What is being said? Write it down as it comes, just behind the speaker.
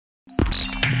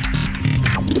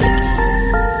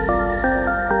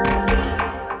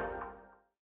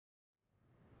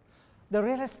the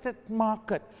real estate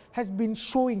market has been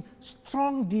showing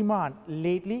strong demand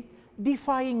lately,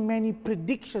 defying many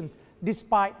predictions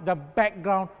despite the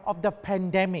background of the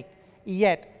pandemic.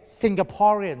 Yet,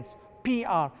 Singaporeans,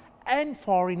 PR, and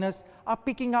foreigners are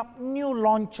picking up new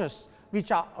launches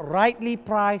which are rightly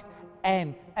priced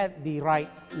and at the right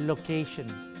location.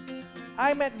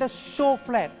 I'm at the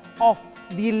Showflat of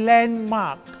the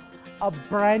Landmark, a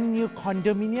brand new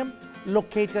condominium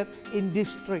located in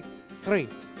District 3.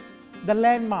 The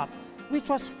Landmark, which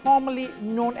was formerly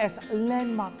known as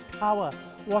Landmark Tower,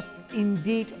 was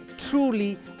indeed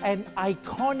truly an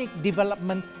iconic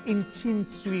development in Chin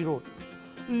Swee Road.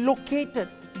 Located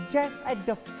just at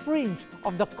the fringe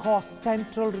of the core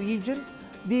central region,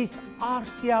 this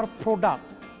RCR product,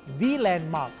 the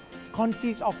Landmark,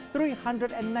 consists of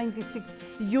 396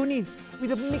 units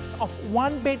with a mix of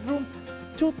 1 bedroom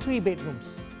to 3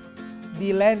 bedrooms.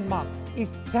 The Landmark is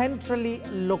centrally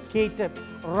located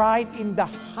right in the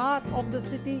heart of the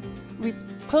city, with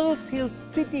Pearls Hill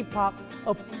City Park,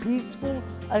 a peaceful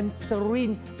and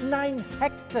serene 9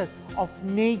 hectares of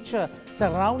nature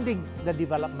surrounding the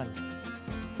development.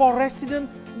 For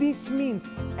residents, this means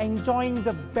enjoying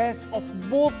the best of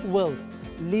both worlds,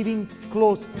 living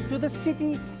close to the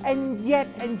city and yet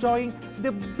enjoying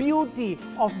the beauty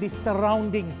of the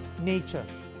surrounding nature.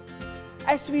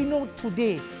 As we know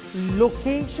today,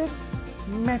 location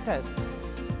matters.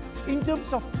 In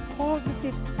terms of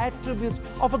positive attributes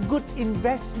of a good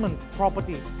investment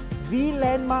property, the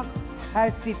Landmark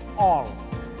has it all.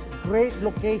 Great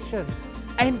location,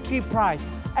 entry price,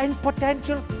 and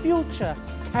potential future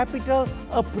capital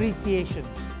appreciation.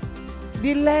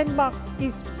 The Landmark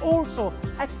is also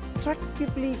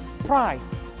attractively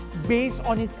priced. Based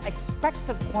on its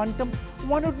expected quantum,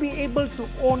 one would be able to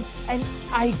own an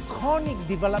iconic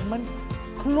development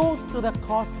close to the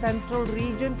core central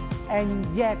region and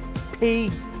yet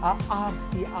paying a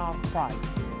RCR price.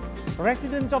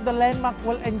 Residents of the Landmark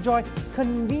will enjoy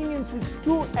convenience with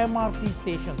 2 MRT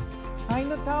stations,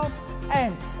 Chinatown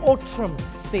and Outram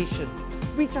Station,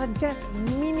 which are just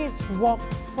minutes walk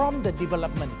from the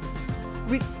development.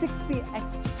 With 60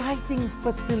 exciting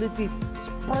facilities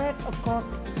spread across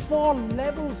 4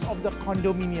 levels of the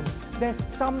condominium, there's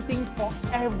something for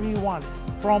everyone,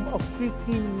 from a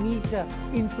 15-meter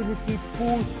infinity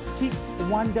pool, kids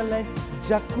wonderland,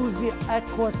 jacuzzi,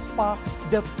 aqua spa,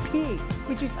 the peak,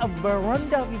 which is a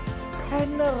veranda with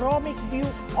panoramic view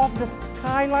of the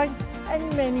skyline, and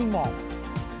many more.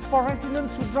 For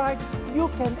residents who drive, you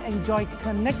can enjoy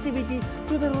connectivity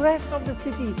to the rest of the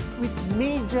city with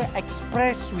major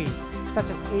expressways such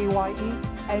as AYE,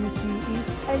 MCE,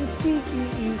 and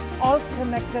CEE, all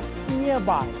connected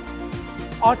nearby.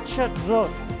 Orchard Road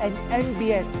and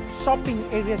MBS shopping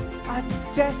areas are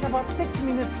just about 6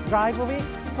 minutes drive away,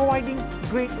 providing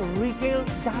great retail,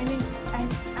 dining,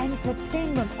 and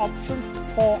entertainment options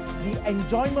for the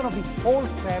enjoyment of the whole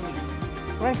family.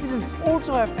 Residents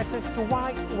also have access to a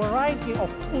wide variety of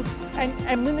food and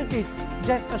amenities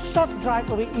just a short drive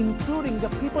away, including the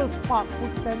People's Park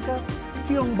Food Centre,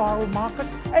 Tiong Bahru Market,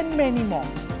 and many more.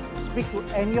 Speak to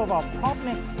any of our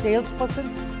PropNex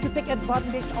salesperson to take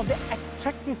advantage of the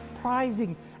attractive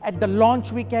pricing at the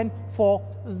launch weekend for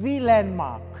the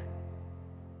Landmark.